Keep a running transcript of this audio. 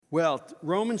Well,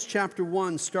 Romans chapter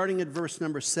 1, starting at verse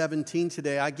number 17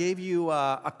 today, I gave you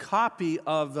a copy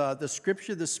of the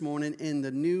scripture this morning in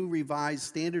the New Revised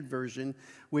Standard Version,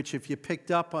 which if you picked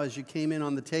up as you came in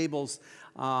on the tables,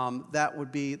 that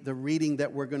would be the reading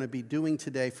that we're going to be doing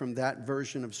today from that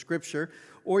version of scripture.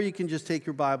 Or you can just take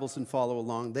your Bibles and follow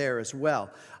along there as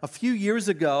well. A few years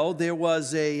ago, there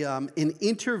was an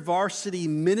InterVarsity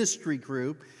ministry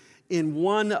group in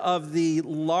one of the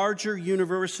larger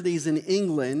universities in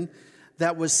England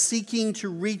that was seeking to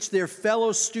reach their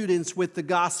fellow students with the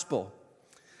gospel.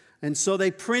 And so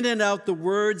they printed out the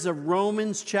words of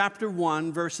Romans chapter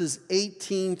 1, verses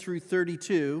 18 through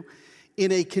 32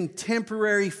 in a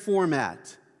contemporary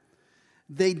format.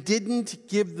 They didn't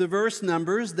give the verse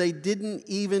numbers. They didn't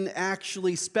even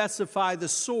actually specify the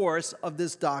source of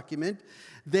this document.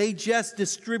 They just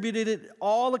distributed it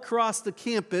all across the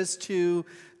campus to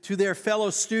their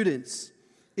fellow students.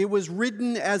 It was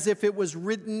written as if it was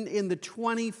written in the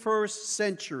 21st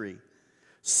century.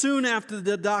 Soon after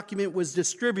the document was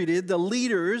distributed, the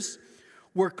leaders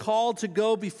were called to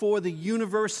go before the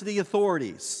university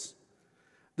authorities.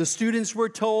 The students were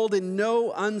told in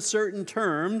no uncertain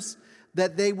terms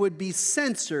that they would be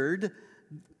censored.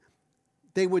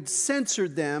 They would censor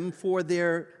them for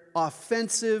their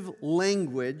offensive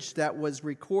language that was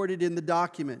recorded in the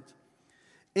document.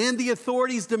 And the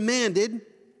authorities demanded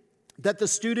that the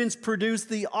students produce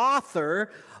the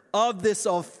author of this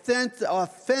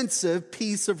offensive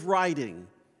piece of writing.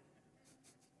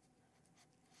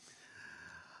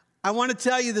 I want to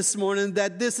tell you this morning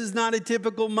that this is not a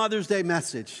typical Mother's Day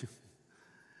message.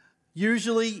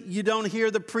 Usually you don't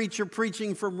hear the preacher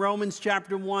preaching from Romans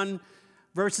chapter 1,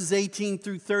 verses 18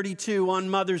 through 32 on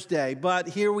Mother's Day, but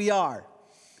here we are.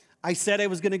 I said I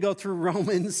was going to go through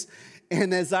Romans,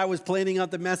 and as I was planning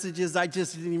out the messages, I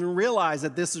just didn't even realize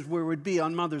that this is where we'd be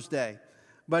on Mother's Day.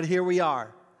 But here we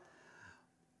are.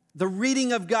 The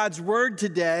reading of God's Word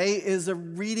today is a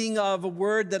reading of a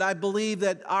word that I believe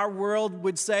that our world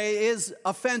would say is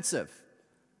offensive,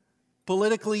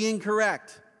 politically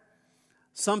incorrect,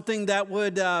 something that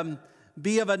would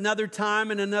be of another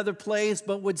time and another place,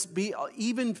 but would be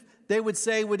even, they would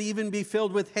say, would even be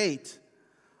filled with hate.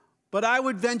 But I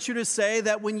would venture to say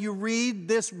that when you read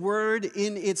this word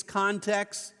in its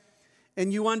context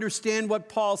and you understand what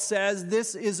Paul says,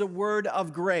 this is a word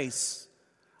of grace,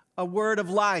 a word of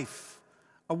life,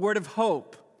 a word of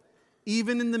hope,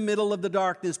 even in the middle of the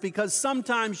darkness, because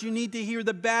sometimes you need to hear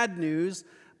the bad news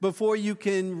before you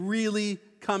can really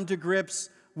come to grips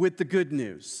with the good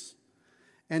news.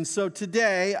 And so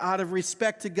today, out of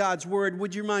respect to God's word,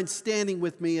 would you mind standing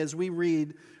with me as we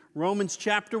read Romans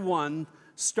chapter 1,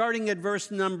 starting at verse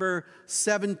number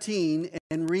 17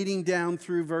 and reading down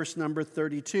through verse number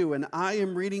 32. And I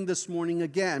am reading this morning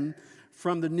again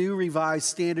from the New Revised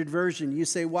Standard Version. You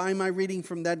say, why am I reading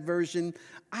from that version?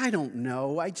 I don't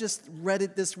know. I just read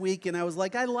it this week and I was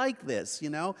like, I like this,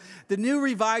 you know. The New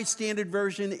Revised Standard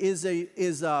Version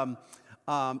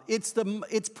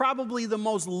it's probably the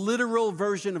most literal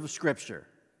version of Scripture,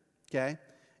 okay?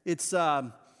 It's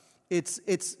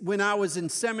when I was in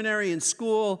seminary and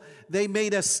school, they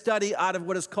made us study out of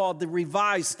what is called the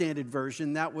Revised Standard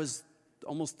Version. That was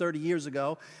almost 30 years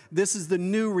ago. This is the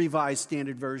New Revised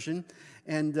Standard Version.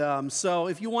 And so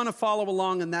if you want to follow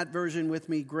along in that version with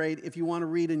me, great. If you want to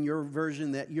read in your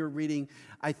version that you're reading,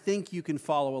 I think you can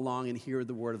follow along and hear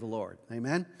the word of the Lord.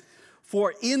 Amen?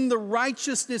 For in the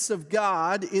righteousness of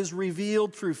God is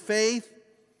revealed through faith,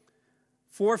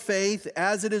 for faith,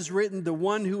 as it is written, the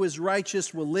one who is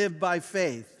righteous will live by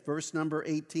faith. Verse number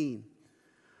 18.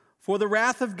 For the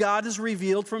wrath of God is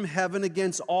revealed from heaven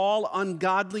against all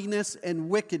ungodliness and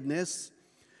wickedness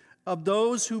of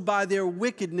those who by their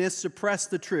wickedness suppress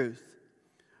the truth.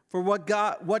 For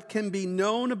what can be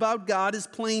known about God is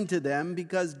plain to them,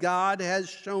 because God has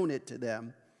shown it to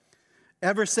them.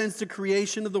 Ever since the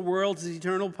creation of the world, his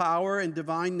eternal power and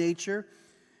divine nature,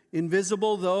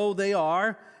 invisible though they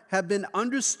are, have been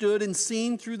understood and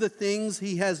seen through the things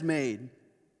he has made.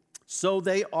 So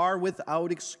they are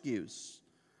without excuse.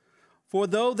 For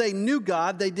though they knew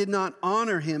God, they did not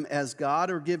honor him as God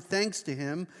or give thanks to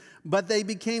him, but they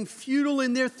became futile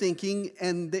in their thinking,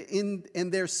 and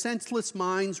their senseless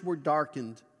minds were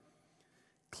darkened.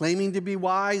 Claiming to be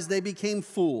wise, they became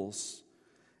fools,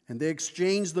 and they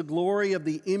exchanged the glory of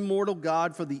the immortal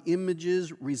God for the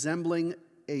images resembling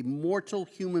a mortal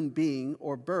human being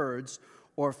or birds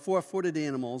or four-footed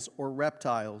animals or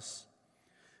reptiles.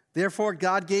 Therefore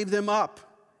God gave them up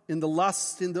in the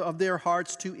lusts of their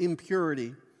hearts to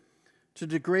impurity, to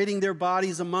degrading their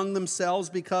bodies among themselves,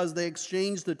 because they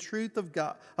exchanged the truth of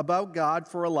God, about God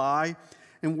for a lie,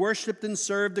 and worshiped and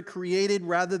served the created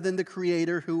rather than the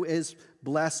Creator, who is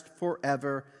blessed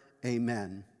forever.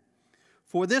 Amen.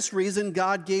 For this reason,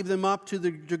 God gave them up to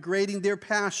the degrading their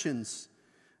passions.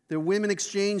 Their women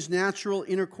exchanged natural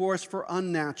intercourse for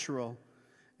unnatural.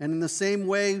 And in the same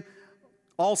way,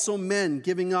 also men,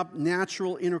 giving up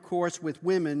natural intercourse with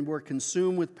women, were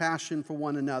consumed with passion for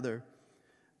one another.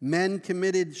 Men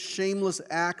committed shameless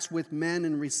acts with men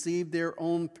and received their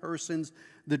own persons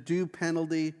the due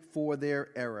penalty for their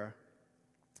error.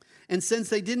 And since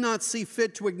they did not see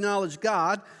fit to acknowledge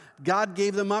God, God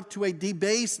gave them up to a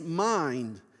debased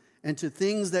mind and to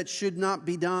things that should not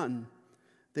be done.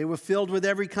 They were filled with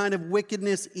every kind of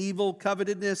wickedness, evil,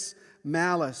 covetousness,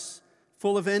 malice,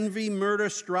 full of envy, murder,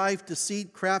 strife,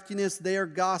 deceit, craftiness. They are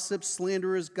gossips,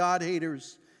 slanderers,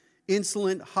 God-haters,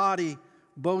 insolent, haughty,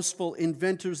 boastful,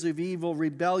 inventors of evil,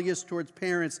 rebellious towards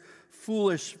parents,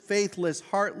 foolish, faithless,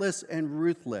 heartless, and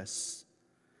ruthless.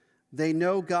 They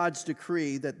know God's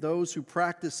decree that those who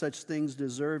practice such things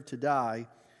deserve to die,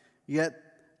 yet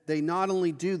they not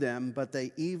only do them, but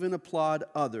they even applaud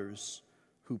others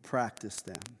who practice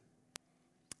them.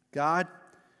 God,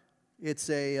 it's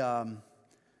a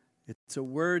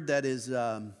word that is,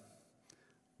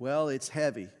 it's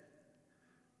heavy.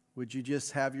 Would you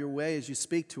just have your way as you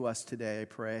speak to us today, I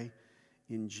pray,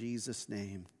 in Jesus'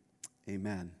 name.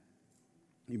 Amen.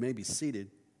 You may be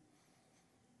seated.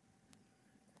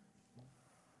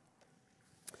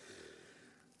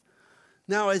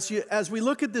 Now, as we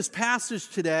look at this passage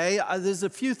today, there's a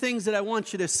few things that I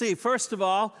want you to see. First of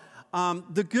all,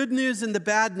 the good news and the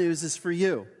bad news is for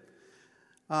you.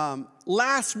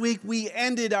 Last week, we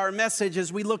ended our message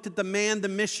as we looked at the man, the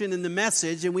mission, and the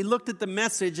message. And we looked at the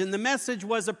message, and the message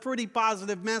was a pretty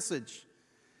positive message.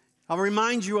 I'll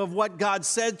remind you of what God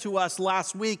said to us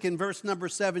last week in verse number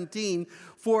 17.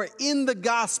 For in the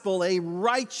gospel, a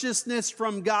righteousness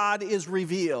from God is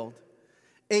revealed.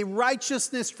 A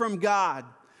righteousness from God.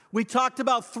 We talked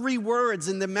about 3 words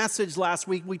in the message last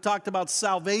week. We talked about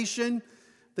salvation,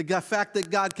 the fact that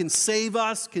God can save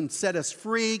us, can set us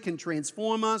free, can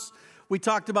transform us. We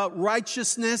talked about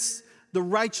righteousness, the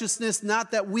righteousness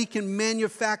not that we can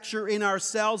manufacture in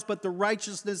ourselves, but the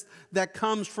righteousness that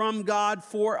comes from God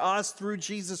for us through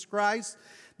Jesus Christ,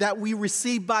 that we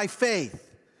receive by faith.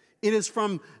 It is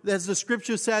from, as the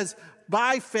scripture says,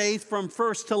 by faith from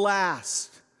first to last.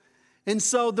 And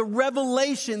so the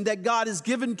revelation that God has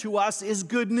given to us is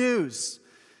good news.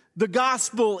 The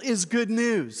gospel is good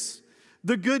news.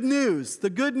 The good news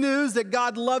that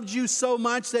God loved you so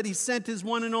much that he sent his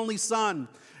one and only son.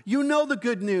 You know the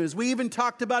good news. We even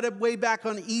talked about it way back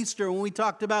on Easter when we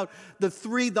talked about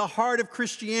the heart of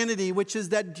Christianity, which is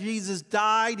that Jesus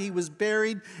died, he was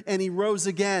buried, and he rose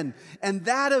again. And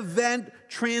that event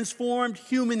transformed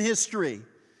human history.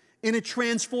 And it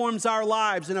transforms our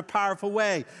lives in a powerful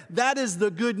way. That is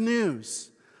the good news.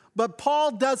 But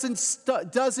Paul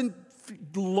doesn't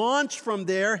launch from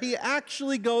there. He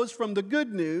actually goes from the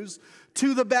good news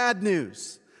to the bad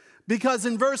news. Because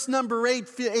in verse number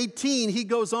 18, he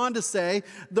goes on to say,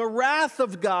 the wrath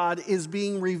of God is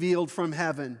being revealed from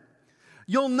heaven.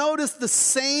 You'll notice the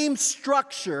same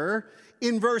structure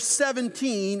in verse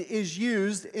 17 is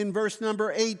used in verse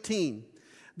number 18.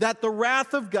 That the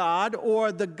wrath of God,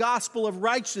 or the gospel of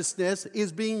righteousness,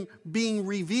 is being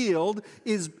revealed,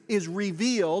 is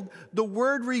revealed. The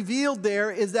word revealed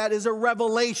there is a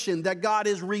revelation, that God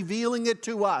is revealing it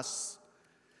to us.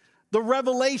 The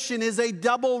revelation is a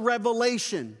double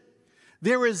revelation.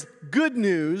 There is good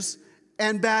news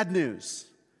and bad news.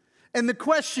 And the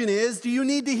question is, do you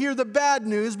need to hear the bad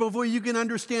news before you can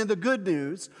understand the good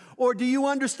news? Or do you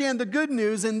understand the good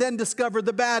news and then discover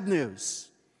the bad news?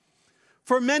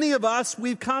 For many of us,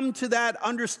 we've come to that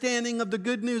understanding of the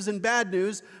good news and bad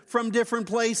news from different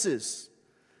places.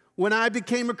 When I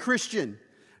became a Christian,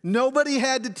 nobody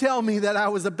had to tell me that I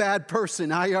was a bad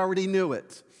person. I already knew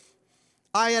it.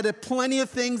 I had plenty of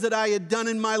things that I had done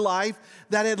in my life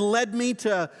that had led me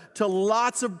to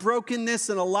lots of brokenness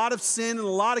and a lot of sin and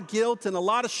a lot of guilt and a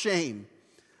lot of shame.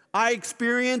 I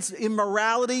experienced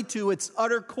immorality to its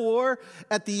utter core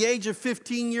at the age of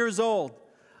 15 years old.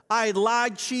 I had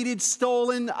lied, cheated,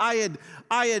 stolen. I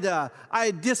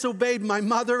had disobeyed my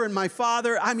mother and my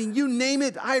father. I mean, you name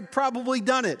it, I had probably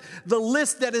done it. The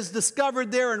list that is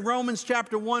discovered there in Romans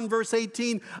chapter 1, verse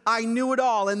 18, I knew it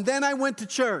all. And then I went to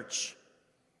church,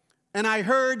 and I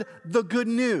heard the good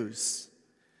news.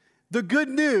 The good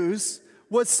news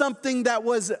was something that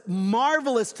was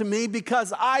marvelous to me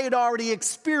because I had already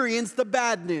experienced the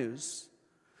bad news.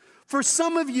 For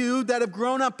some of you that have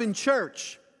grown up in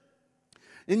church,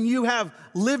 and you have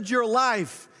lived your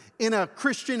life in a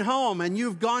Christian home, and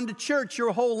you've gone to church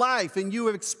your whole life, and you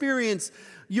have experienced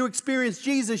you experienced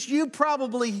Jesus, you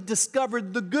probably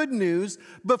discovered the good news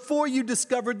before you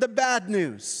discovered the bad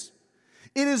news.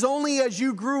 It is only as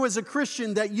you grew as a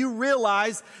Christian that you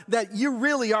realize that you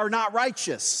really are not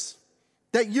righteous.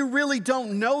 That you really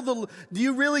don't know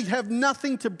you really have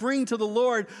nothing to bring to the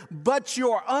Lord but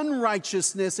your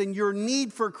unrighteousness and your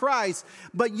need for Christ.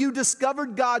 But you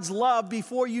discovered God's love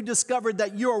before you discovered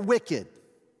that you're wicked.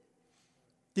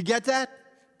 Do you get that?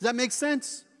 Does that make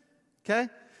sense? Okay?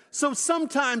 So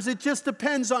sometimes it just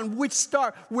depends on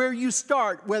where you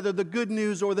start, whether the good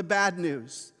news or the bad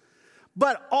news.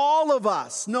 But all of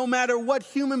us, no matter what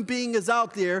human being is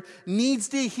out there, needs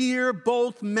to hear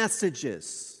both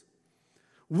messages.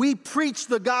 We preach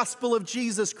the gospel of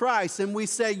Jesus Christ, and we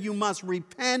say you must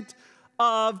repent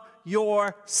of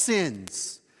your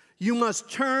sins. You must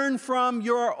turn from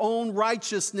your own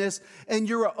righteousness and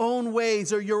your own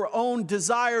ways or your own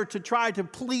desire to try to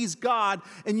please God,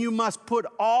 and you must put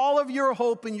all of your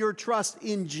hope and your trust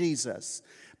in Jesus,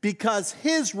 because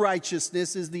his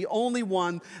righteousness is the only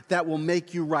one that will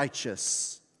make you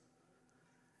righteous.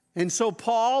 And so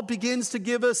Paul begins to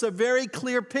give us a very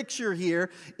clear picture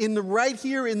right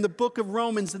here in the book of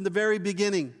Romans in the very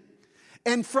beginning.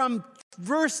 And from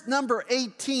verse number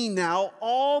 18 now,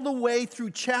 all the way through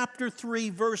chapter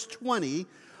 3, verse 20,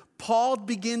 Paul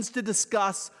begins to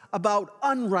discuss about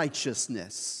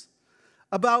unrighteousness,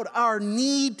 about our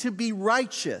need to be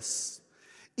righteous.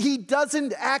 He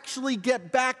doesn't actually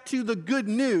get back to the good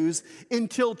news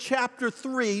until chapter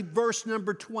 3, verse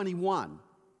number 21.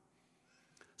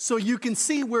 So you can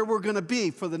see where we're going to be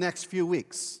for the next few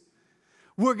weeks.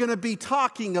 We're going to be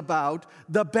talking about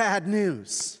the bad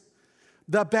news.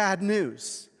 The bad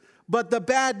news. But the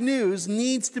bad news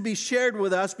needs to be shared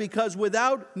with us, because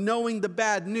without knowing the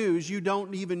bad news, you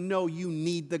don't even know you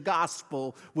need the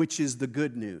gospel, which is the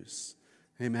good news.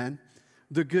 Amen?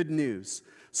 The good news.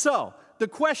 So the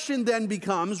question then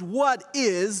becomes, what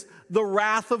is the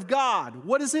wrath of God?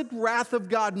 What does it, wrath of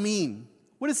God, mean?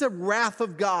 What is the wrath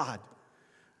of God?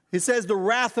 It says the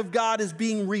wrath of God is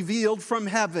being revealed from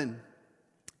heaven,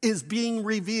 is being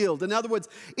revealed. In other words,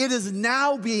 it is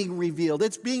now being revealed.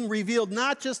 It's being revealed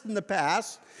not just in the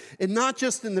past and not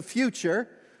just in the future.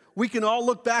 We can all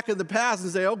look back at the past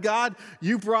and say, oh God,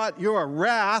 you brought your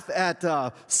wrath at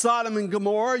Sodom and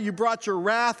Gomorrah. You brought your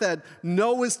wrath at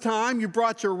Noah's time. You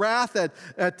brought your wrath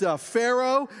at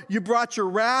Pharaoh. You brought your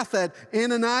wrath at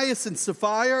Ananias and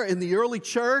Sapphira in the early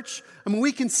church. I mean,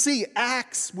 we can see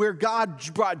acts where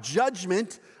God brought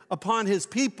judgment upon his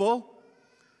people.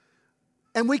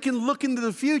 And we can look into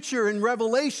the future in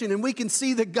Revelation, and we can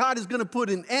see that God is going to put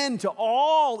an end to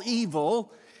all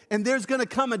evil. And there's going to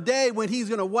come a day when he's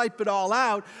going to wipe it all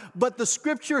out. But the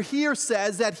scripture here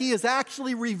says that he is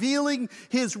actually revealing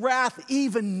his wrath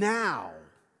even now.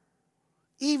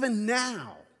 Even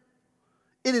now.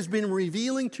 It has been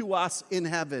revealing to us in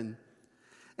heaven.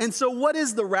 And so what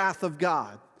is the wrath of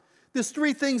God? There's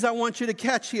three things I want you to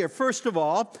catch here. First of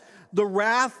all, the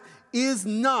wrath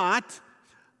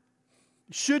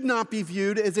should not be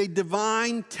viewed as a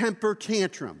divine temper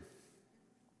tantrum.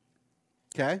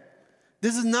 Okay?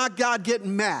 This is not God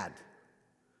getting mad.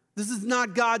 This is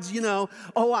not God's,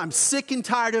 oh, I'm sick and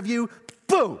tired of you.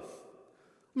 Boom.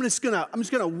 I'm just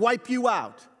gonna wipe you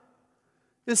out.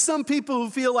 There's some people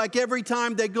who feel like every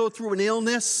time they go through an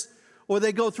illness, or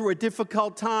they go through a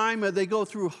difficult time, or they go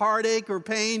through heartache or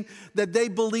pain, that they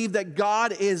believe that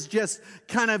God is just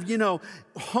kind of,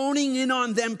 honing in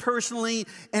on them personally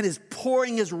and is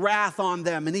pouring his wrath on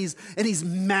them, and he's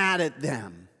mad at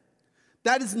them.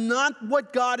 That is not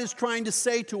what God is trying to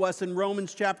say to us in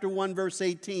Romans chapter 1, verse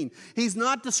 18. He's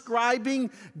not describing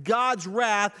God's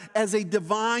wrath as a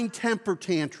divine temper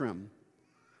tantrum.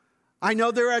 I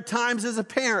know there are times as a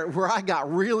parent where I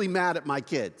got really mad at my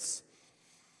kids.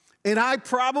 And I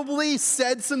probably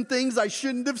said some things I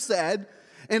shouldn't have said.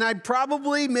 And I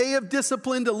probably may have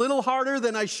disciplined a little harder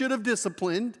than I should have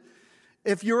disciplined.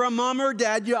 If you're a mom or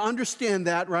dad, you understand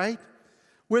that, right?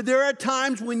 Where there are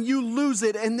times when you lose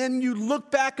it, and then you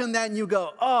look back on that and you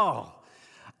go, oh,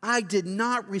 I did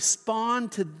not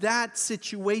respond to that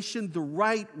situation the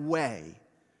right way.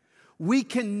 We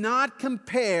cannot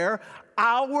compare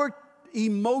our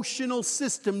emotional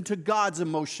system to God's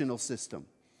emotional system.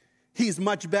 He's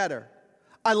much better.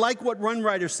 I like what one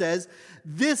writer says.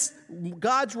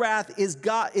 God's wrath is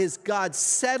God's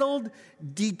settled,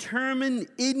 determined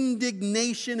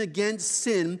indignation against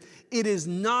sin. It is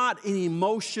not an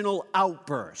emotional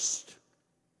outburst. It's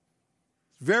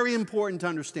very important to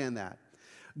understand that.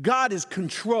 God is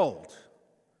controlled.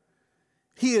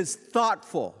 He is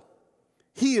thoughtful.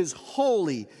 He is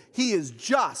holy. He is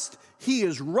just. He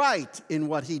is right in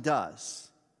what he does.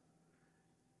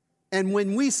 And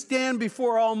when we stand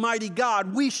before Almighty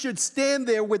God, we should stand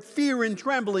there with fear and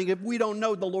trembling if we don't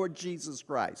know the Lord Jesus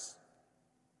Christ.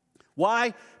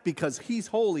 Why? Because He's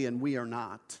holy and we are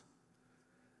not.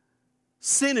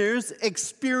 Sinners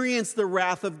experience the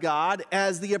wrath of God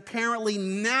as the apparently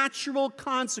natural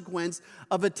consequence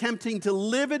of attempting to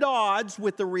live at odds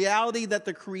with the reality that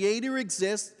the Creator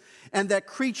exists and that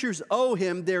creatures owe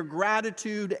Him their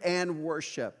gratitude and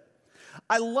worship.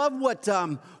 I love what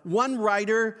one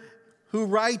writer who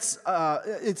writes,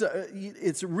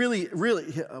 it's really,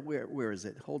 where is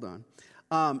it? Hold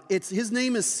on. His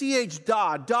name is C.H.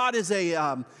 Dodd. Dodd is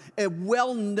a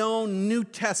well-known New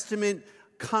Testament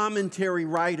commentary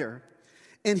writer.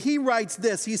 And he writes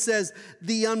this. He says,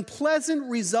 "The unpleasant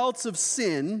results of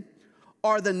sin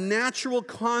are the natural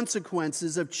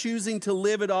consequences of choosing to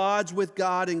live at odds with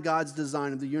God and God's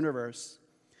design of the universe.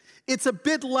 It's a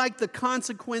bit like the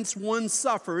consequence one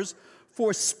suffers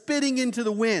for spitting into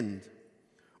the wind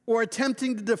or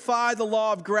attempting to defy the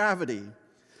law of gravity.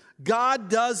 God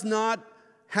does not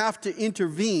have to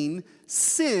intervene.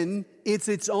 Sin, it's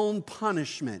its own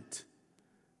punishment."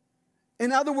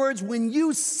 In other words, when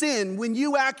you sin, when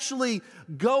you actually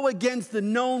go against the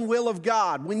known will of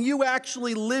God, when you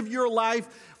actually live your life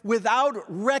without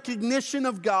recognition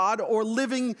of God or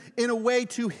living in a way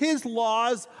to His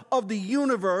laws of the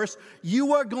universe,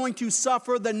 you are going to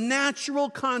suffer the natural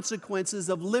consequences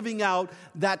of living out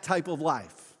that type of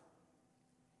life.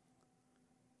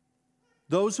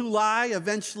 Those who lie,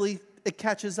 eventually it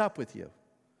catches up with you.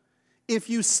 If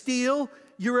you steal,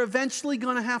 you're eventually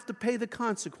going to have to pay the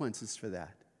consequences for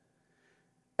that.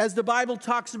 As the Bible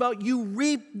talks about, you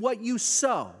reap what you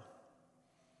sow.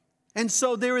 And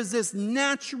so there is this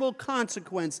natural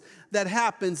consequence that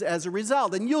happens as a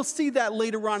result. And you'll see that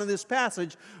later on in this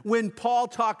passage when Paul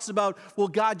talks about, well,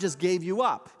 God just gave you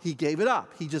up. He gave it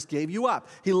up. He just gave you up.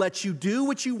 He lets you do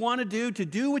what you want to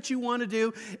do what you want to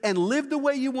do, and live the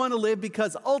way you want to live,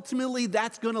 because ultimately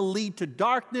that's going to lead to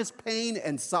darkness, pain,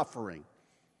 and suffering.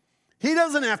 He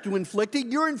doesn't have to inflict it.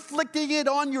 You're inflicting it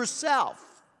on yourself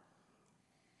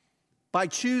by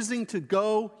choosing to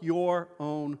go your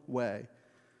own way.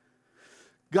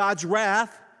 God's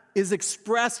wrath is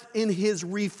expressed in His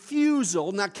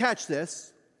refusal, now catch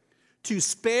this, to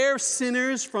spare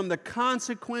sinners from the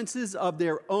consequences of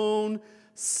their own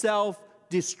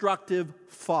self-destructive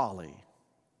folly.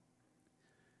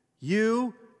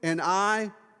 You and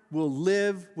I will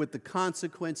live with the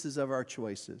consequences of our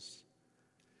choices.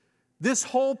 This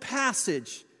whole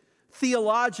passage,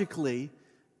 theologically,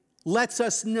 lets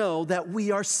us know that we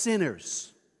are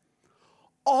sinners.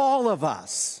 All of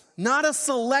us, not a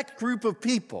select group of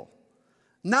people,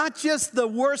 not just the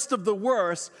worst of the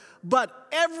worst, but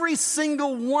every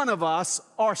single one of us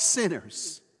are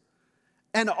sinners.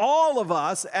 And all of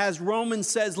us, as Romans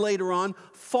says later on,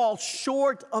 fall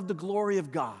short of the glory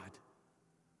of God.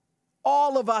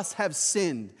 All of us have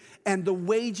sinned, and the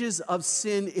wages of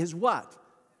sin is what?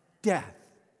 Death.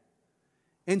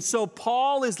 And so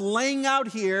Paul is laying out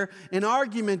here an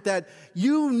argument that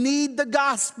you need the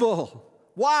gospel.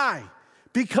 Why?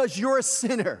 Because you're a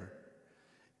sinner.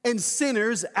 And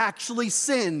sinners actually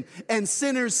sin. And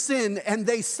sinners sin, and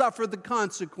they suffer the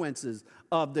consequences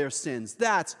of their sins.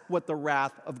 That's what the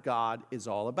wrath of God is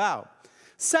all about.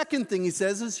 Second thing he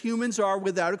says is humans are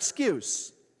without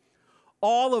excuse.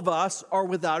 All of us are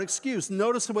without excuse.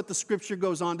 Notice what the scripture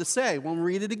goes on to say. We'll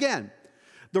read it again.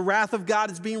 The wrath of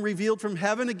God is being revealed from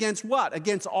heaven against what?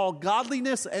 Against all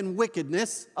godliness and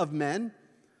wickedness of men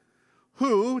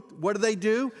who, what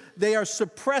do? They are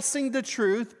suppressing the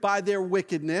truth by their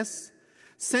wickedness,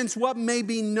 since what may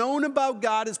be known about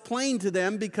God is plain to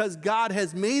them because God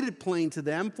has made it plain to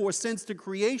them. For since the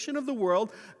creation of the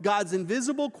world, God's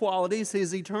invisible qualities,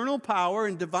 His eternal power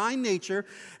and divine nature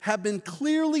have been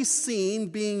clearly seen,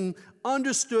 being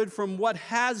understood from what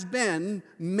has been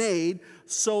made,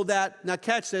 so that, now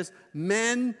catch this,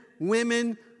 men,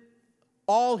 women,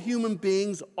 all human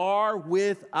beings are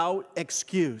without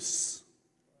excuse.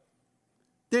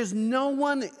 There's no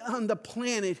one on the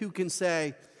planet who can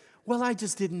say, well, I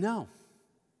just didn't know.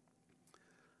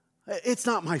 It's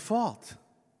not my fault.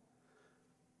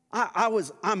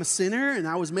 I'm a sinner and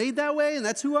I was made that way and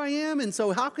that's who I am, and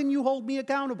so how can you hold me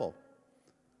accountable?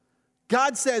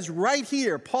 God says right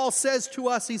here, Paul says to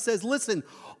us, he says, listen,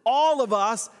 all of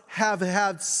us have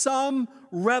had some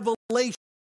revelation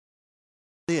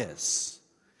of this.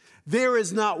 There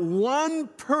is not one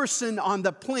person on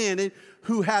the planet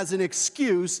who has an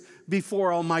excuse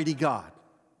before Almighty God.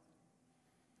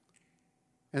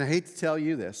 And I hate to tell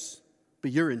you this,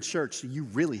 but you're in church, so you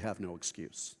really have no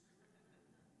excuse.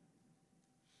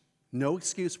 No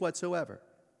excuse whatsoever.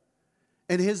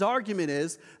 And his argument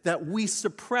is that we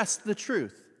suppress the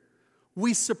truth.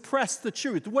 We suppress the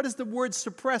truth. What does the word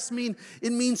suppress mean?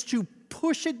 It means to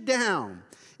push it down.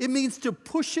 It means to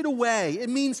push it away. It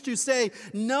means to say,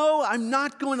 no, I'm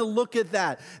not going to look at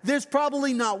that. There's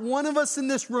probably not one of us in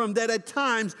this room that at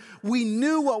times we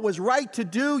knew what was right to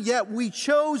do, yet we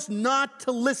chose not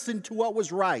to listen to what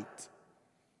was right.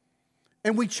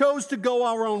 And we chose to go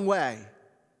our own way.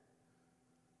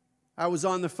 I was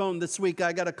on the phone this week.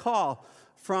 I got a call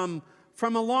from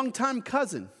a longtime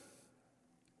cousin.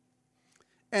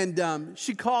 And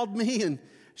she called me, and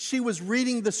she was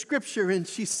reading the scripture, and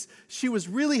she was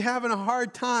really having a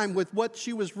hard time with what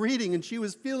she was reading, and she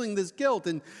was feeling this guilt.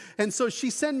 And so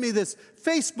she sent me this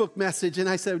Facebook message, and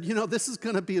I said, this is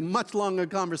going to be a much longer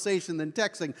conversation than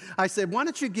texting. I said, why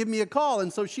don't you give me a call?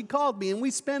 And so she called me, and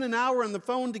we spent an hour on the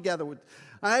phone together.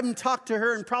 I haven't talked to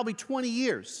her in probably 20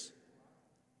 years.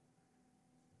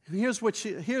 And here's what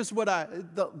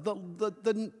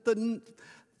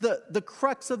the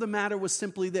crux of the matter was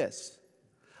simply this.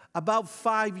 About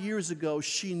 5 years ago,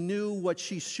 she knew what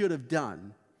she should have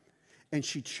done, and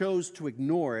she chose to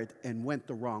ignore it and went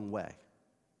the wrong way.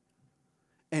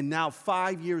 And now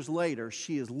 5 years later,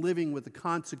 she is living with the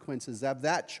consequences of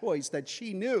that choice that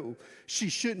she knew she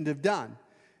shouldn't have done.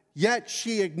 Yet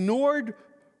she ignored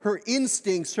her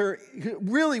instincts, her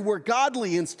really were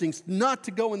godly instincts, not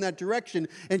to go in that direction,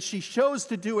 and she chose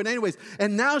to do it anyways.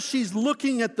 And now she's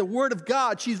looking at the Word of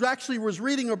God. She actually was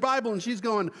reading her Bible, and she's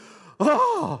going,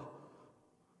 oh.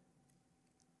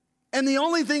 And the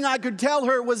only thing I could tell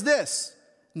her was this: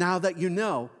 now that you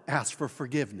know, ask for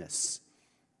forgiveness.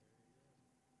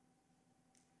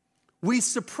 We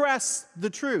suppress the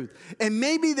truth. And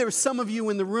maybe there's some of you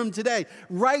in the room today.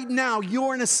 Right now,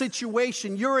 you're in a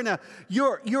situation. You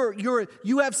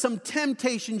have some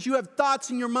temptations. You have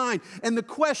thoughts in your mind. And the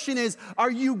question is,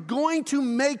 are you going to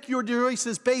make your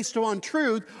choices based on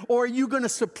truth, or are you going to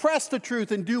suppress the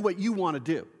truth and do what you want to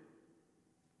do?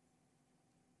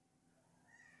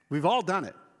 We've all done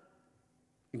it,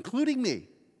 including me,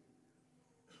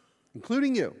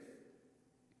 including you.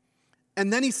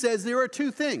 And then he says there are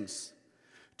two things.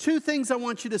 Two things I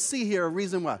want you to see here, a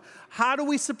reason why. How do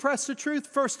we suppress the truth?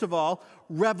 First of all,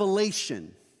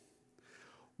 revelation.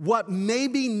 What may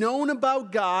be known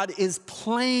about God is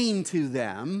plain to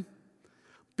them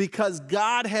because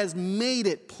God has made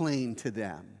it plain to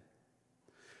them.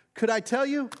 Could I tell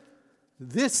you,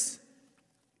 this,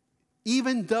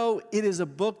 even though it is a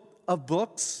book of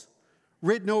books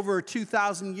written over a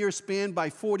 2,000-year span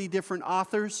by 40 different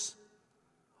authors,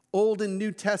 Old and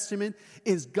New Testament,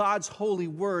 is God's holy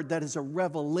word that is a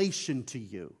revelation to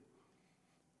you.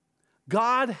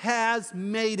 God has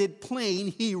made it plain.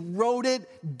 He wrote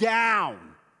it down.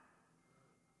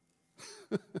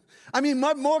 I mean,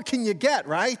 what more can you get,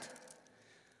 right?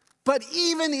 But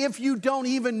even if you don't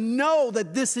even know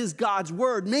that this is God's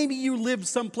word, maybe you live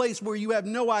someplace where you have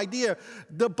no idea,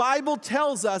 the Bible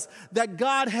tells us that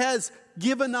God has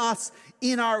given us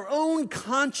in our own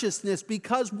consciousness,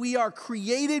 because we are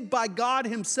created by God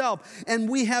himself and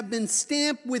we have been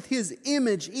stamped with his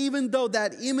image, even though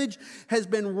that image has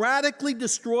been radically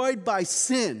destroyed by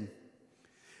sin.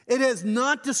 It has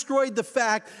not destroyed the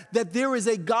fact that there is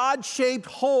a God-shaped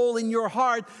hole in your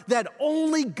heart that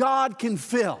only God can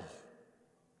fill.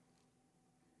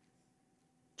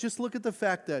 Just look at the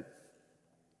fact that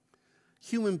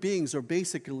human beings are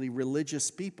basically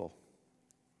religious people.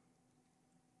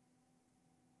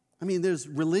 I mean, there's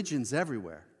religions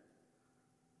everywhere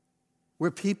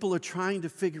where people are trying to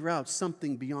figure out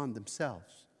something beyond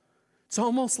themselves. It's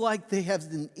almost like they have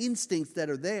instincts that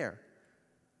are there.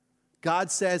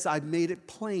 God says, I've made it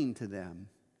plain to them.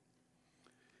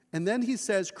 And then he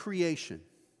says, creation.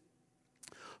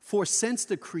 For since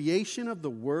the creation of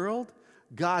the world,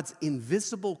 God's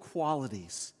invisible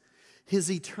qualities,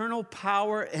 his eternal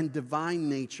power and divine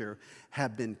nature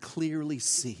have been clearly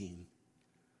seen.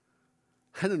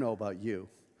 I don't know about you,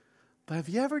 but have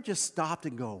you ever just stopped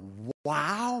and go,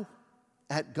 wow,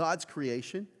 at God's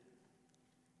creation?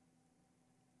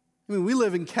 I mean, we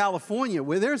live in California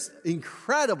where there's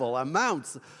incredible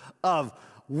amounts of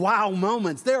wow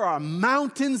moments. There are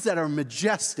mountains that are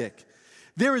majestic.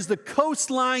 There is the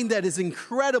coastline that is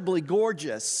incredibly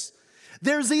gorgeous.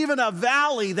 There's even a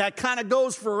valley that kind of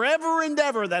goes forever and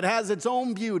ever that has its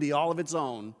own beauty, all of its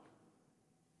own.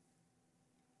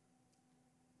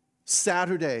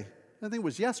 Saturday, I think it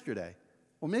was yesterday,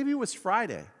 or maybe it was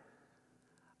Friday,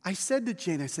 I said to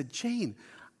Jane, Jane,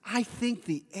 I think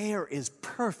the air is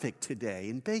perfect today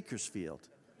in Bakersfield.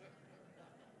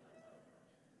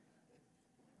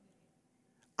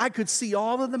 I could see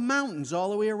all of the mountains all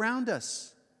the way around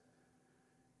us.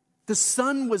 The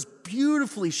sun was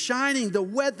beautifully shining.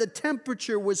 The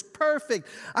temperature was perfect.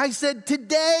 I said,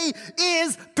 today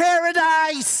is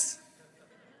paradise.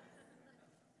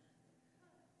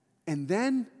 And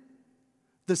then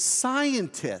the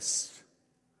scientists,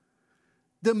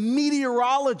 the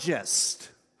meteorologists,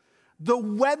 the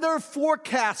weather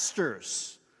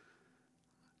forecasters,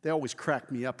 they always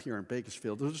crack me up here in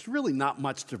Bakersfield. There's really not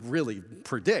much to really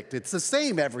predict. It's the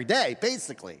same every day,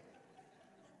 basically.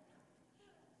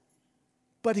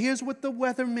 But here's what the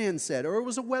weatherman said, or it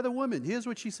was a weatherwoman. Here's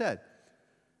what she said.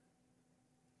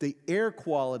 The air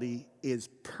quality is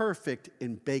perfect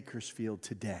in Bakersfield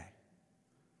today.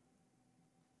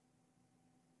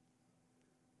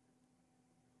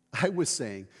 I was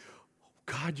saying,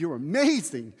 God, you're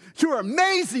amazing. You're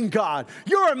amazing, God.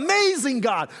 You're amazing,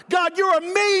 God. God, you're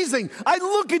amazing. I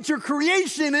look at your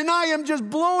creation and I am just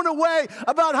blown away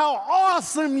about how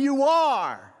awesome you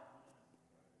are.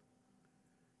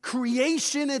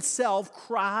 Creation itself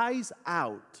cries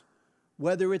out,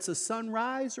 whether it's a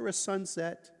sunrise or a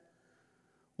sunset,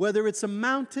 whether it's a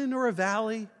mountain or a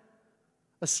valley,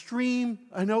 a stream,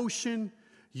 an ocean,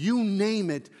 you name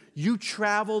it, you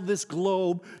travel this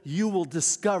globe, you will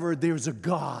discover there's a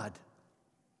God.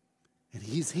 And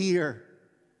He's here,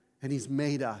 and He's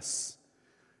made us.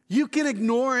 You can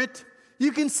ignore it.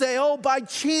 You can say, oh, by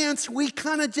chance, we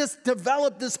kind of just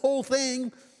developed this whole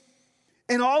thing.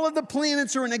 And all of the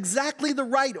planets are in exactly the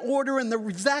right order and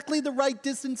exactly the right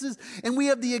distances. And we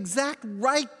have the exact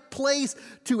right place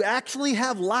to actually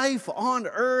have life on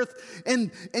Earth.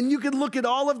 And you can look at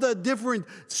all of the different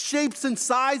shapes and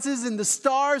sizes and the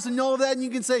stars and all of that. And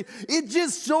you can say, it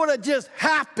just sort of just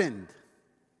happened.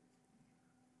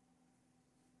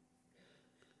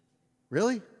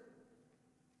 Really?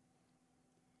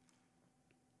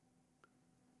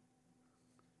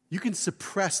 You can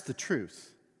suppress the truth.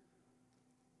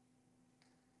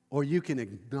 Or you can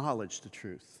acknowledge the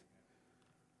truth.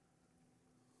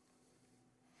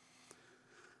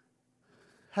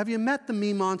 Have you met the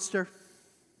me monster?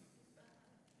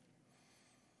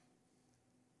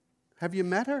 Have you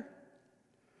met her?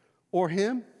 Or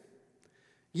him?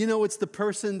 You know, it's the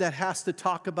person that has to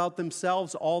talk about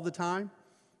themselves all the time.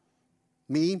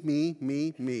 Me, me,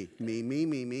 me, me, me, me,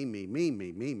 me, me, me, me,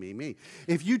 me, me, me, me.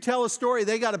 If you tell a story,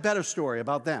 they got a better story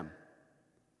about them.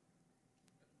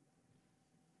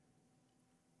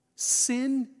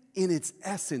 Sin in its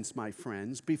essence, my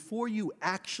friends, before you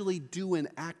actually do an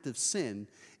act of sin,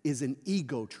 is an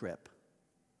ego trip.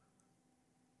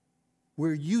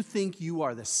 Where you think you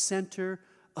are the center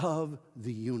of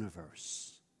the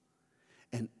universe.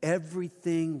 And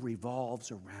everything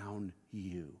revolves around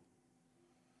you.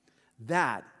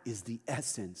 That is the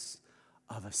essence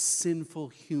of a sinful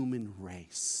human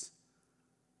race.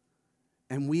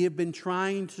 And we have been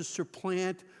trying to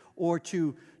supplant or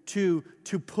to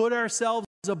put ourselves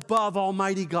above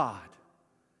Almighty God.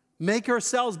 Make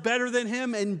ourselves better than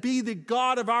Him and be the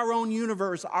God of our own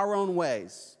universe, our own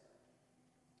ways.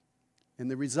 And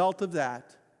the result of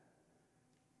that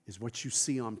is what you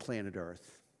see on planet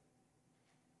Earth.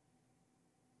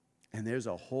 And there's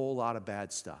a whole lot of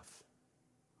bad stuff.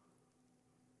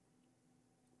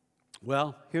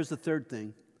 Well, here's the third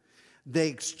thing. They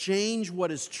exchange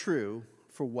what is true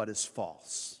for what is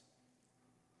false.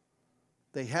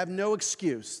 They have no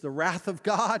excuse. The wrath of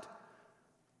God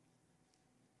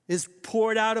is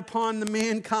poured out upon the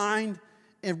mankind,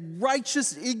 and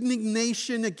righteous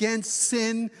indignation against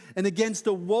sin and against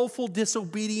the woeful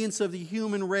disobedience of the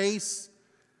human race.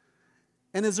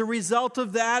 And as a result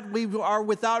of that, we are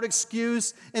without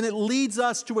excuse, and it leads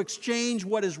us to exchange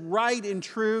what is right and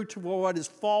true to what is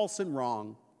false and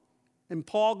wrong. And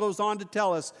Paul goes on to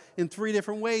tell us in 3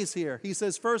 different ways here. He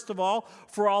says, first of all,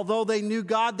 for although they knew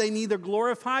God, they neither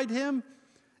glorified Him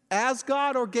as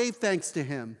God or gave thanks to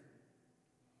Him.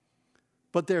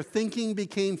 But their thinking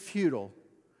became futile,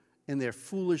 and their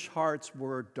foolish hearts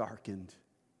were darkened.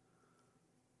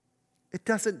 It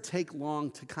doesn't take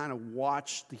long to kind of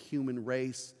watch the human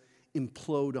race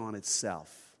implode on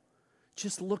itself.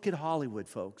 Just look at Hollywood,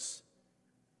 folks.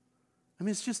 I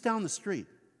mean, it's just down the street.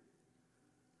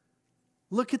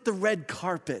 Look at the red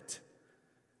carpet.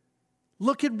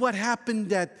 Look at what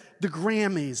happened at the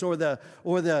Grammys or the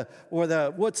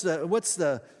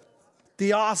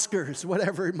Oscars,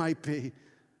 whatever it might be.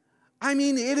 I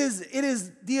mean, it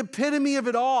is the epitome of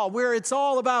it all, where it's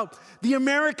all about the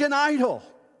American Idol.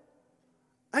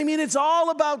 I mean, it's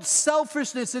all about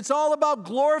selfishness. It's all about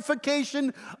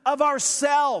glorification of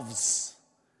ourselves.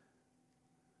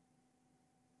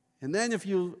 And then if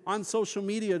you on social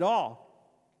media at all,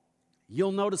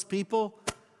 you'll notice people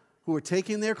who are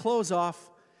taking their clothes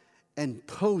off and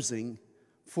posing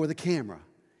for the camera.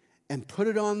 and put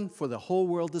it on for the whole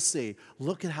world to see.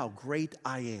 Look at how great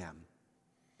I am.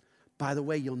 By the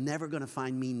way, you're never going to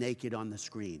find me naked on the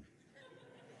screen.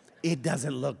 It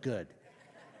doesn't look good.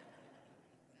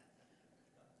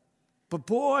 But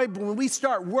boy, when we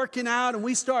start working out and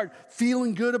we start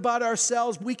feeling good about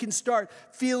ourselves, we can start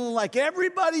feeling like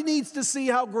everybody needs to see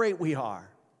how great we are.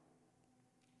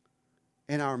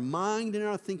 And our mind and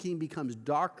our thinking becomes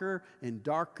darker and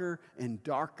darker and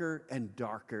darker and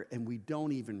darker, and we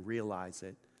don't even realize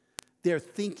it. Their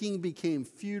thinking became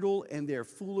futile, and their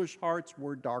foolish hearts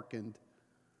were darkened.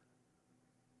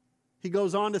 He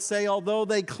goes on to say, although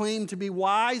they claimed to be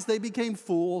wise, they became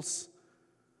fools.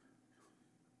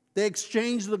 They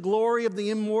exchanged the glory of the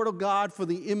immortal God for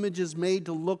the images made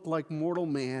to look like mortal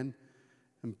man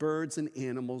and birds and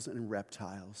animals and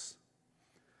reptiles.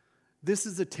 This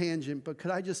is a tangent, but could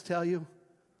I just tell you,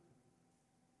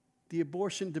 the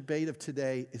abortion debate of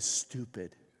today is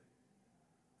stupid.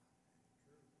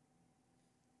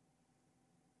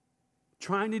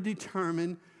 Trying to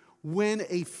determine when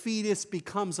a fetus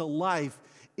becomes a life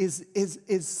is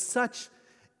such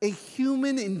a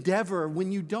human endeavor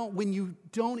when you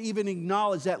don't even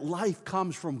acknowledge that life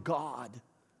comes from God.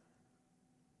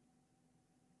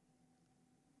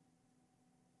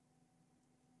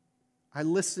 I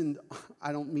listened,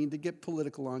 I don't mean to get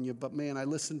political on you, but man, I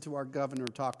listened to our governor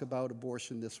talk about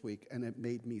abortion this week, and it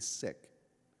made me sick.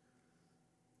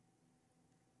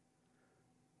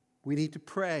 We need to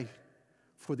pray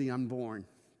for the unborn.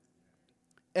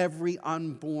 Every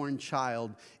unborn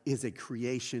child is a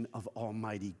creation of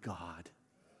Almighty God.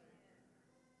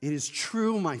 It is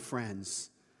true, my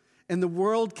friends. And the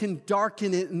world can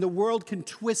darken it, and the world can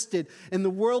twist it, and the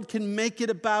world can make it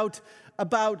about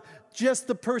just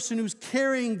the person who's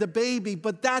carrying the baby,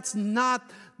 but that's not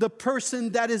the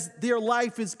person that is, their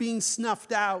life is being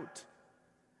snuffed out.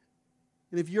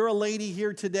 And if you're a lady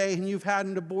here today and you've had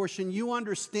an abortion, you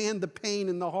understand the pain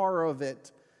and the horror of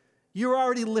it. You're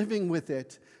already living with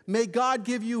it. May God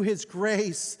give you His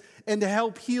grace and to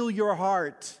help heal your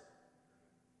heart.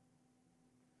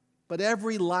 But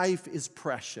every life is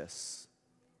precious.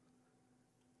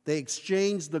 They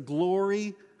exchanged the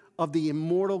glory of the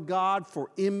immortal God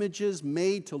for images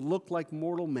made to look like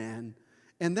mortal man.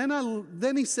 And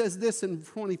then he says this in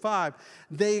 25,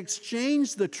 they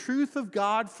exchanged the truth of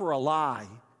God for a lie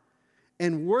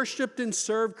and worshiped and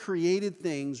served created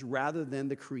things rather than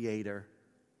the Creator.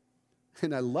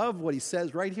 And I love what he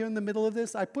says right here in the middle of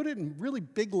this. I put it in really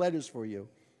big letters for you.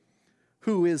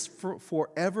 Who is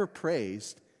forever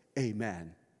praised.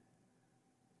 Amen.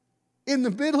 In the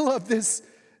middle of this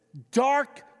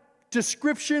dark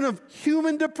description of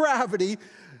human depravity,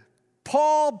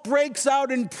 Paul breaks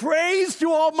out in praise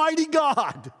to Almighty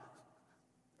God,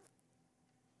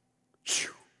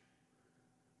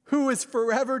 who is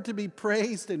forever to be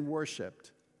praised and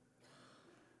worshiped.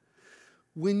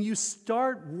 When you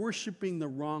start worshiping the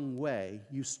wrong way,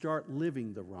 you start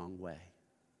living the wrong way.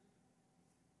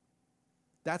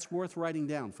 That's worth writing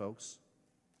down, folks.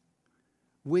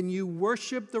 When you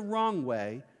worship the wrong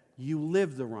way, you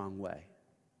live the wrong way.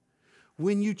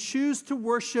 When you choose to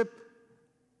worship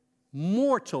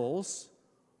mortals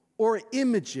or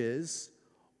images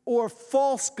or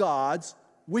false gods,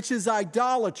 which is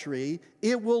idolatry,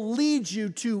 it will lead you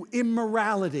to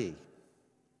immorality.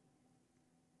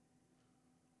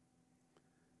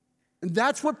 And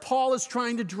that's what Paul is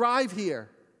trying to drive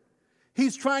here.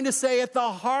 He's trying to say at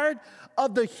the heart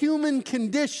of the human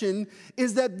condition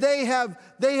is that they have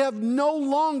no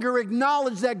longer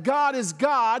acknowledged that God is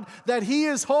God, that He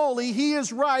is holy, He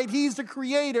is right, He's the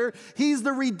Creator, He's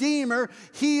the Redeemer,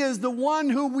 He is the one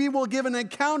who we will give an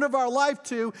account of our life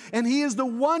to, and He is the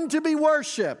one to be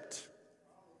worshiped.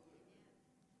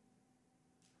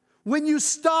 When you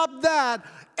stop that,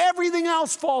 everything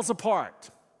else falls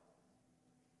apart.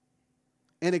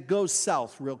 And it goes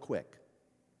south real quick.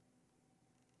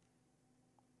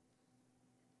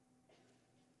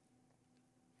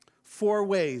 Four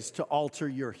ways to alter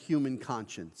your human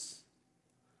conscience.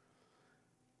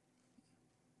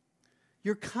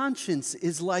 Your conscience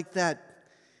is like that,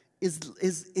 is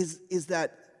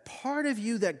that part of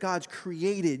you that God's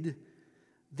created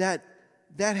that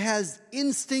has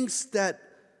instincts that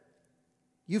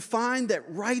you find that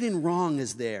right and wrong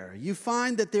is there. You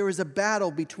find that there is a battle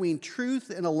between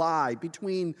truth and a lie,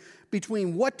 between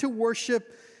what to worship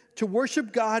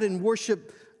God and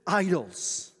worship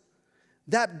idols.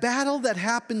 That battle that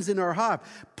happens in our heart.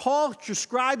 Paul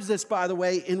describes this, by the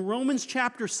way, in Romans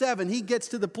chapter 7. He gets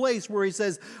to the place where he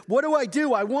says, what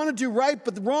do? I want to do right,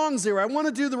 but the wrong's there. I want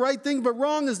to do the right thing, but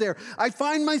wrong is there. I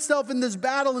find myself in this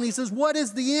battle, and he says, what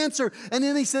is the answer? And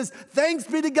then he says, thanks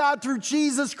be to God through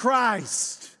Jesus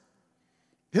Christ.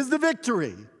 is the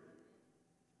victory.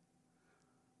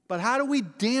 But how do we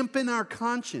dampen our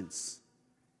conscience?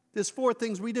 There's 4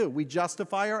 things we do. We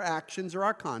justify our actions or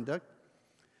our conduct,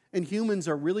 and humans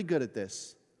are really good at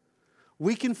this.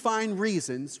 We can find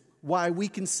reasons why we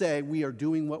can say we are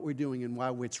doing what we're doing and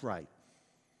why it's right.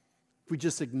 If we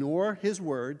just ignore his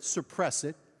word, suppress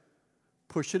it,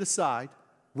 push it aside,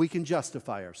 we can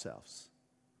justify ourselves.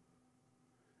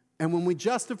 And when we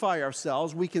justify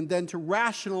ourselves, we can then to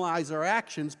rationalize our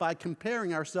actions by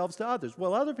comparing ourselves to others.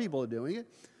 Well, other people are doing it.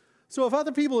 So if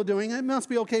other people are doing it, it must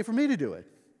be okay for me to do it.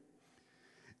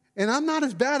 And I'm not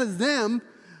as bad as them.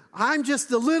 I'm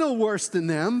just a little worse than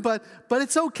them, but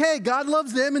it's okay. God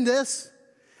loves them in this.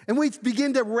 And we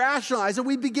begin to rationalize it.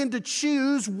 We begin to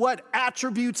choose what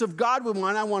attributes of God we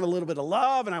want. I want a little bit of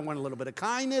love, and I want a little bit of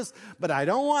kindness, but I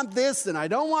don't want this, and I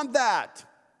don't want that.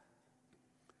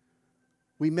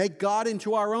 We make God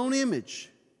into our own image.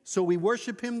 So we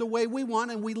worship him the way we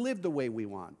want, and we live the way we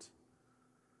want.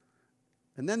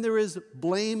 And then there is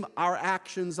blame our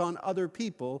actions on other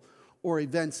people or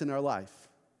events in our life.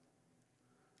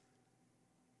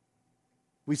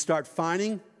 We start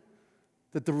finding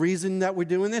that the reason that we're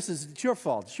doing this is it's your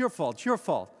fault, it's your fault, it's your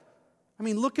fault. I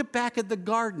mean, look back at the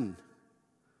garden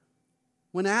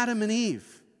when Adam and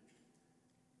Eve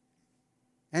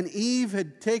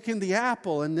had taken the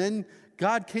apple, and then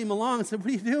God came along and said, what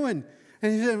are you doing?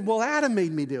 And he said, well, Adam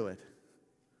made me do it.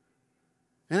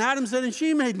 And Adam said, and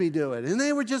she made me do it. And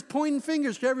they were just pointing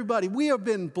fingers to everybody. We have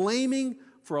been blaming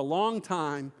for a long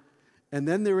time. And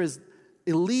then there is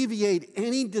alleviate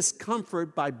any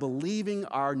discomfort by believing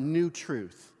our new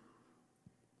truth.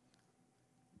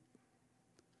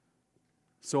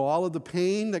 So all of the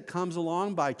pain that comes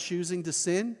along by choosing to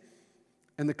sin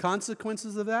and the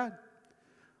consequences of that,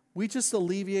 we just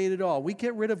alleviate it all. We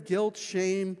get rid of guilt,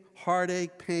 shame,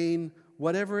 heartache, pain,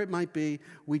 whatever it might be.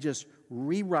 We just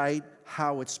rewrite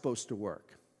how it's supposed to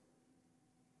work.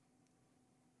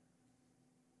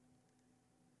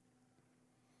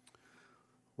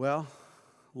 Well,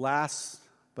 last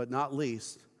but not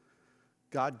least,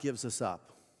 God gives us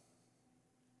up.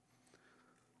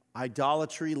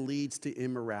 Idolatry leads to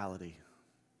immorality.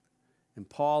 And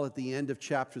Paul, at the end of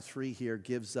chapter 3 here,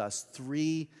 gives us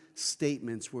 3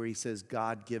 statements where he says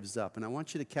God gives up. And I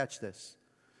want you to catch this.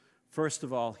 First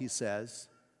of all, he says,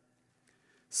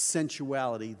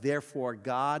 sensuality. Therefore,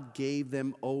 God gave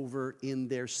them over in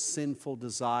their sinful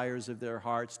desires of their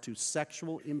hearts to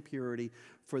sexual impurity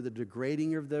for the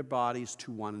degrading of their bodies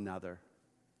to one another.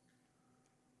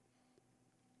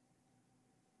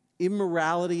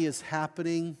 Immorality is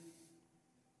happening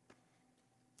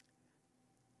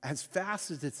as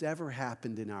fast as it's ever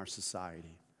happened in our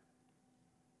society.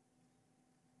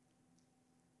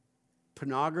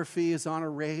 Pornography is on a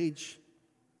rage.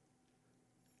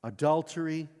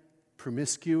 Adultery,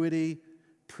 promiscuity,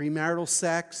 premarital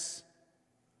sex.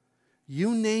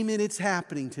 You name it, it's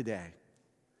happening today.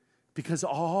 Because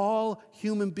all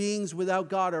human beings without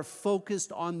God are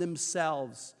focused on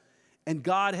themselves. And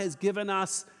God has given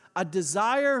us a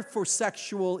desire for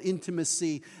sexual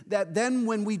intimacy that then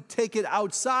when we take it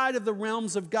outside of the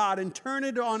realms of God and turn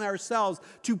it on ourselves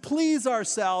to please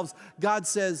ourselves, God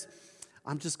says,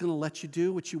 I'm just going to let you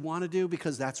do what you want to do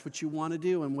because that's what you want to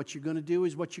do. And what you're going to do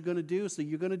is what you're going to do. So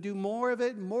you're going to do more of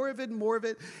it, more of it, more of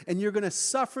it. And you're going to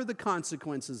suffer the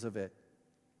consequences of it.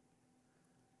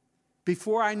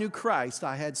 Before I knew Christ,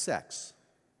 I had sex.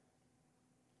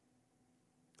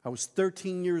 I was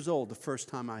 13 years old the first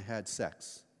time I had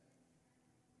sex.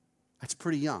 That's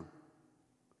pretty young.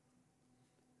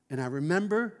 And I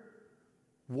remember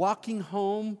walking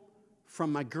home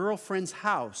from my girlfriend's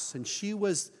house, and she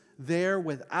was there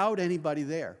without anybody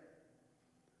there.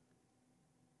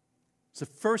 It's the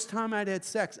first time I'd had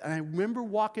sex, and I remember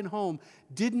walking home,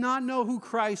 did not know who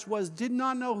Christ was, did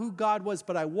not know who God was,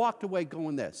 but I walked away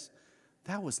going this,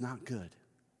 that was not good.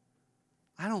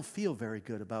 I don't feel very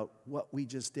good about what we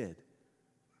just did.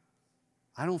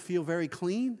 I don't feel very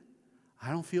clean. I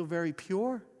don't feel very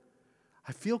pure.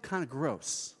 I feel kind of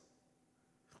gross.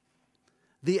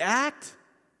 The act,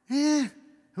 it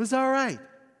was all right.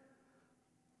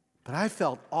 But I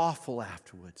felt awful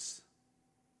afterwards.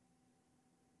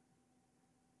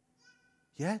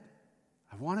 Yet,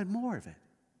 I wanted more of it.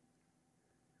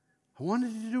 I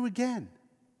wanted to do it again,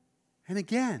 and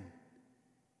again,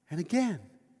 and again.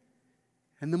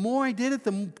 And the more I did it,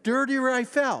 the dirtier I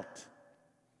felt.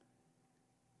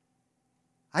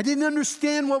 I didn't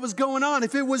understand what was going on.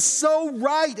 If it was so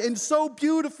right and so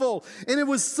beautiful, and it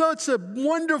was such a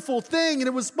wonderful thing, and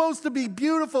it was supposed to be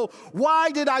beautiful, why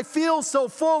did I feel so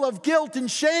full of guilt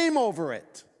and shame over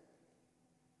it?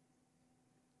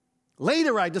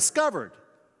 Later I discovered,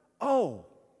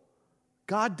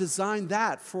 God designed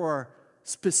that for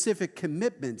specific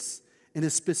commitments in a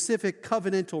specific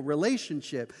covenantal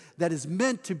relationship that is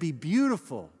meant to be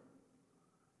beautiful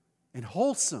and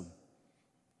wholesome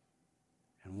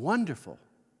and wonderful.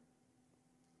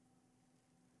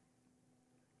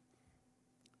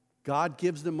 God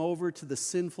gives them over to the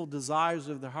sinful desires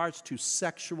of their hearts, to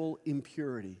sexual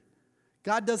impurity.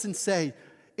 God doesn't say,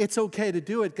 it's okay to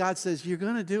do it. God says, you're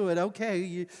going to do it.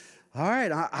 Okay, all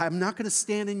right, I'm not going to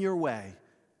stand in your way.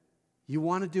 You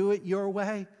want to do it your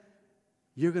way?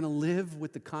 You're going to live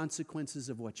with the consequences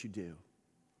of what you do.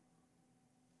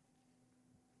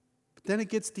 But then it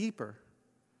gets deeper,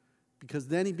 because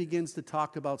then he begins to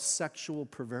talk about sexual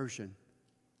perversion.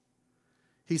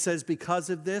 He says, because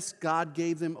of this, God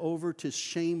gave them over to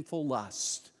shameful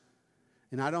lust.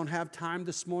 And I don't have time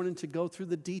this morning to go through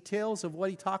the details of what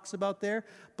he talks about there,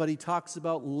 but he talks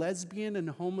about lesbian and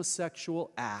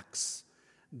homosexual acts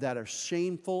that are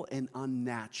shameful and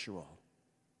unnatural.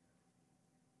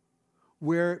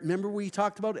 Where, remember we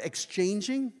talked about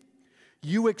exchanging?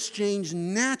 You exchange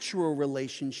natural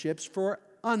relationships for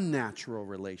unnatural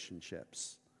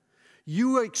relationships.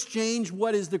 You exchange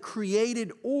what is the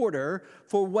created order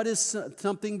for what is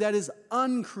something that is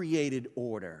uncreated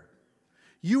order.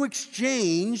 You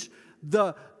exchange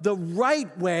the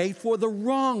right way for the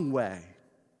wrong way.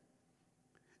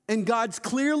 And God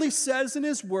clearly says in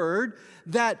His Word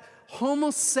that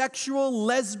homosexual,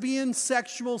 lesbian,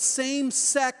 sexual,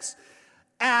 same-sex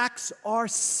acts are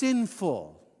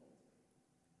sinful.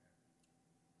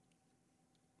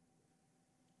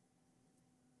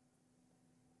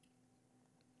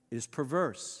 It is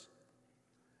perverse.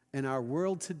 And our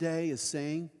world today is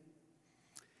saying,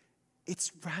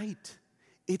 it's right.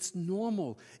 It's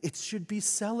normal. It should be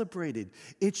celebrated.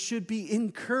 It should be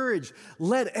encouraged.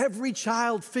 Let every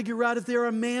child figure out if they're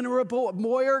a man or a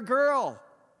boy or a girl.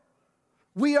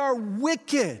 We are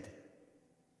wicked.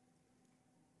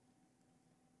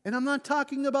 And I'm not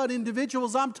talking about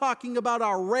individuals. I'm talking about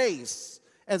our race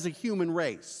as a human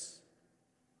race.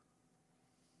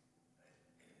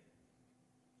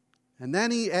 And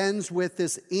then he ends with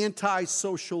this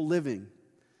anti-social living.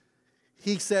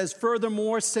 He says,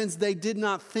 furthermore, since they did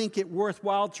not think it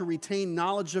worthwhile to retain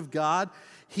knowledge of God,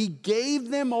 He gave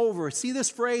them over. See this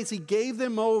phrase? He gave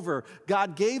them over.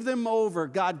 God gave them over.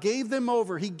 God gave them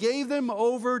over. He gave them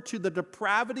over to the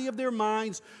depravity of their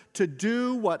minds to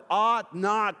do what ought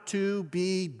not to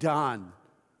be done.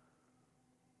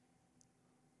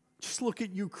 Just look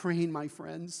at Ukraine, my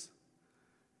friends.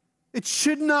 It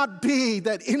should not be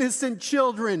that innocent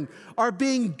children are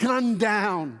being gunned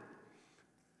down.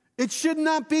 It should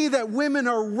not be that women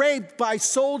are raped by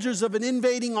soldiers of an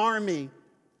invading army.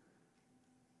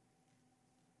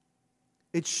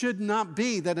 It should not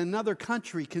be that another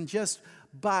country can just,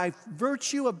 by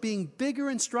virtue of being bigger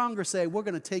and stronger, say, we're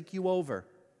going to take you over.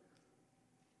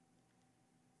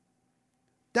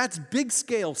 That's big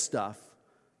scale stuff.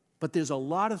 But there's a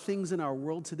lot of things in our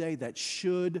world today that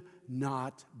should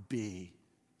not be.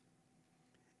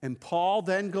 And Paul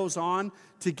then goes on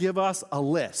to give us a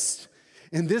list.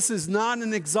 And this is not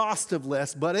an exhaustive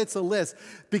list, but it's a list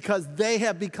because they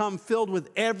have become filled with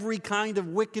every kind of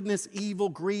wickedness, evil,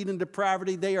 greed, and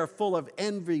depravity. They are full of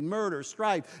envy, murder,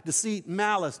 strife, deceit,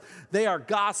 malice. They are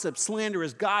gossips,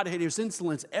 slanderers, God-haters,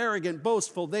 insolent, arrogant,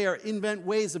 boastful. They are invent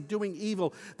ways of doing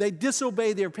evil. They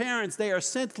disobey their parents. They are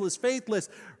senseless, faithless,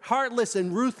 heartless,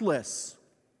 and ruthless.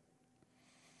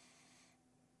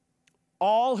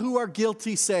 All who are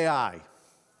guilty say aye.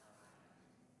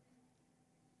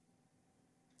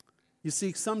 You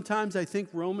see, sometimes I think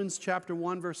Romans chapter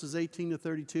 1, verses 18 to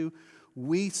 32,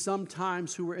 we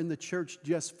sometimes who are in the church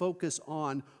just focus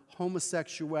on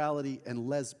homosexuality and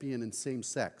lesbian and same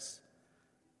sex.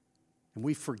 And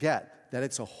we forget that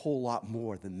it's a whole lot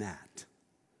more than that.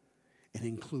 It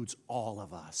includes all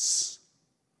of us.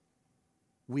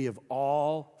 We have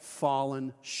all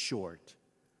fallen short.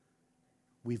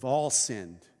 We've all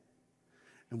sinned.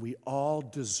 And we all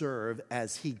deserve,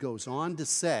 as he goes on to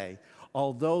say,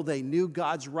 although they knew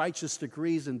God's righteous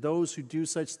decrees and those who do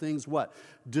such things, what?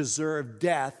 Deserve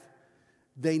death.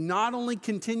 They not only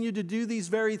continue to do these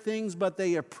very things, but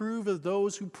they approve of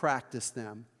those who practice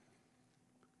them.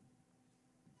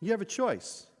 You have a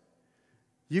choice.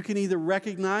 You can either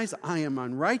recognize I am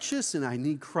unrighteous and I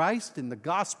need Christ and the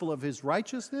gospel of his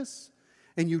righteousness,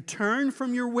 and you turn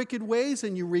from your wicked ways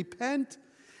and you repent,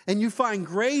 and you find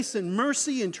grace and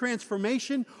mercy and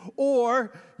transformation,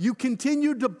 or you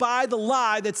continue to buy the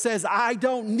lie that says, I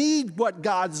don't need what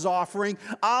God's offering.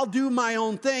 I'll do my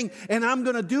own thing, and I'm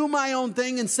going to do my own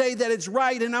thing and say that it's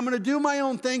right, and I'm going to do my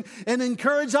own thing and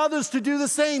encourage others to do the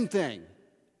same thing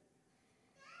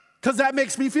because that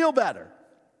makes me feel better.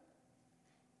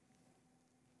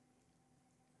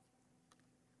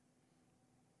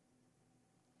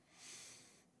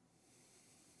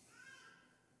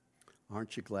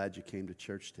 Aren't you glad you came to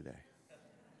church today?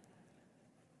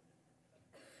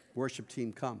 Worship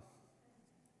team, come.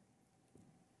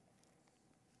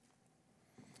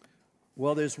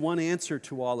 Well, there's one answer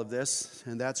to all of this,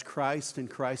 and that's Christ and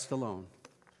Christ alone.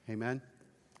 Amen?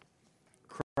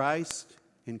 Christ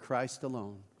and Christ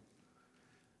alone.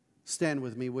 Stand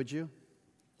with me, would you?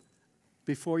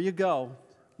 Before you go,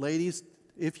 ladies,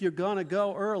 if you're going to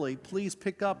go early, please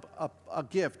pick up a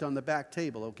gift on the back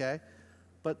table, okay?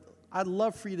 But I'd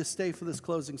love for you to stay for this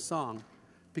closing song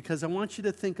because I want you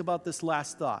to think about this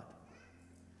last thought.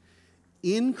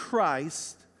 In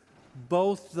Christ,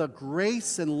 both the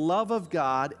grace and love of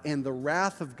God and the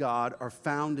wrath of God are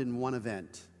found in one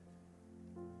event.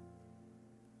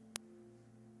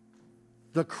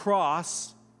 The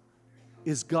cross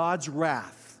is God's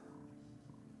wrath.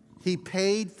 He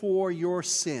paid for your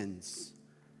sins.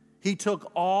 He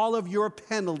took all of your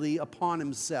penalty upon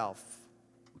himself.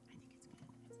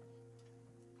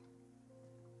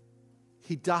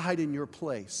 He died in your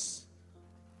place.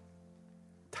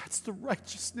 That's the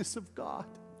righteousness of God.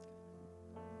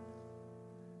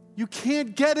 You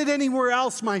can't get it anywhere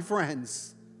else, my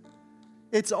friends.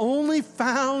 It's only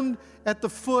found at the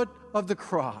foot of the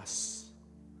cross.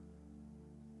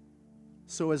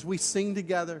 So as we sing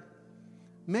together,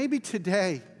 maybe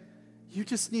today you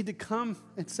just need to come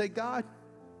and say, God,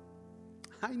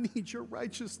 I need your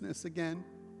righteousness again.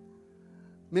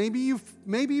 Maybe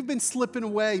you've been slipping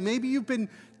away. Maybe you've been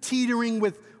teetering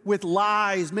with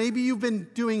lies. Maybe you've been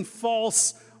doing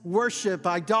false worship,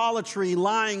 idolatry,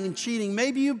 lying and cheating.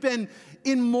 Maybe you've been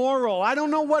immoral. I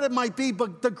don't know what it might be,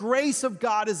 but the grace of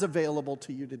God is available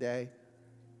to you today.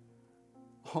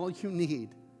 All you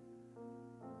need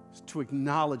is to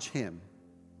acknowledge him,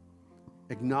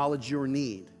 acknowledge your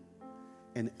need,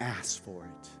 and ask for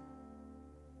it.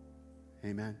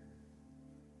 Amen.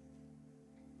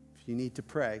 If you need to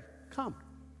pray, come.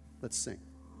 Let's sing.